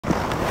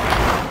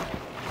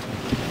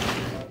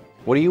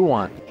What do you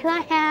want? Can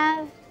I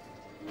have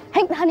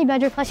Hank the Honey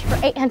Badger plushie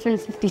for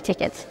 850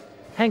 tickets?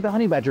 Hank the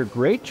Honey Badger,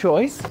 great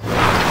choice.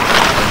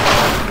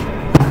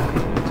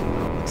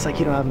 Looks like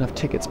you don't have enough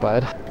tickets,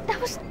 bud.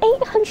 That was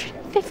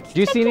 850 Do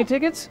you see any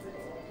tickets?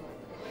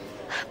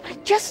 I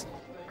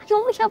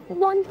only have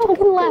one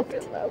token left.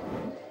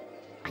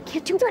 I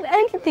can't do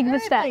anything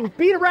with that.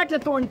 Beat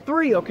Arachnothorn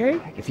 3, okay?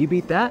 If you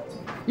beat that,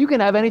 you can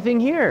have anything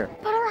here.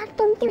 But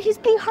Arachnothorn 3 is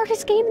the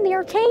hardest game in the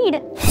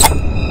arcade.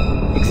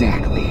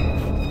 Exactly.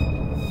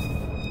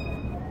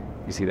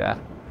 You see that?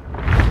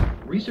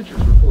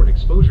 Researchers report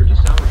exposure to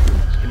sour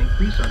foods can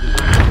increase our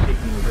desire to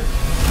take new risks.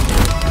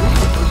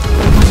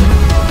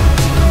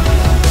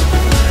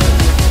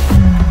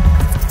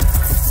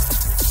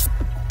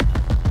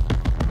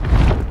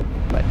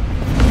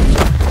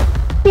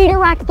 Beat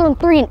Arachnothorn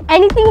 3 and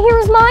anything here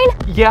is mine?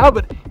 Yeah,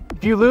 but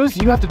if you lose,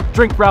 you have to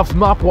drink Ralph's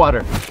mop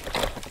water.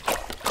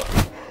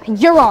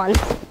 You're on.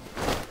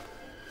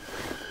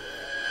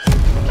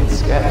 It's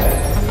sketch.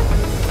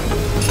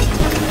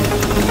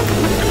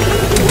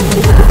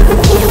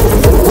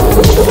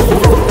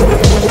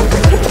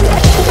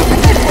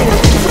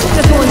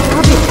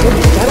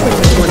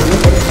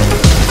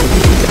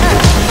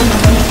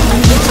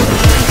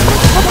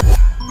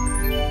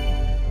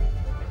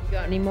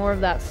 Got any more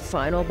of that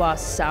final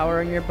boss sour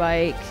on your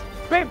bike?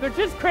 Babe, they're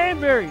just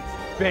cranberries.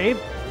 Babe,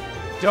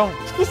 don't.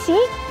 You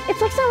see?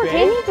 It's like sour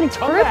candy, but it's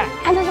fruit,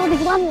 and there's all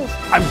these levels.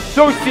 I'm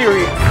so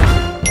serious.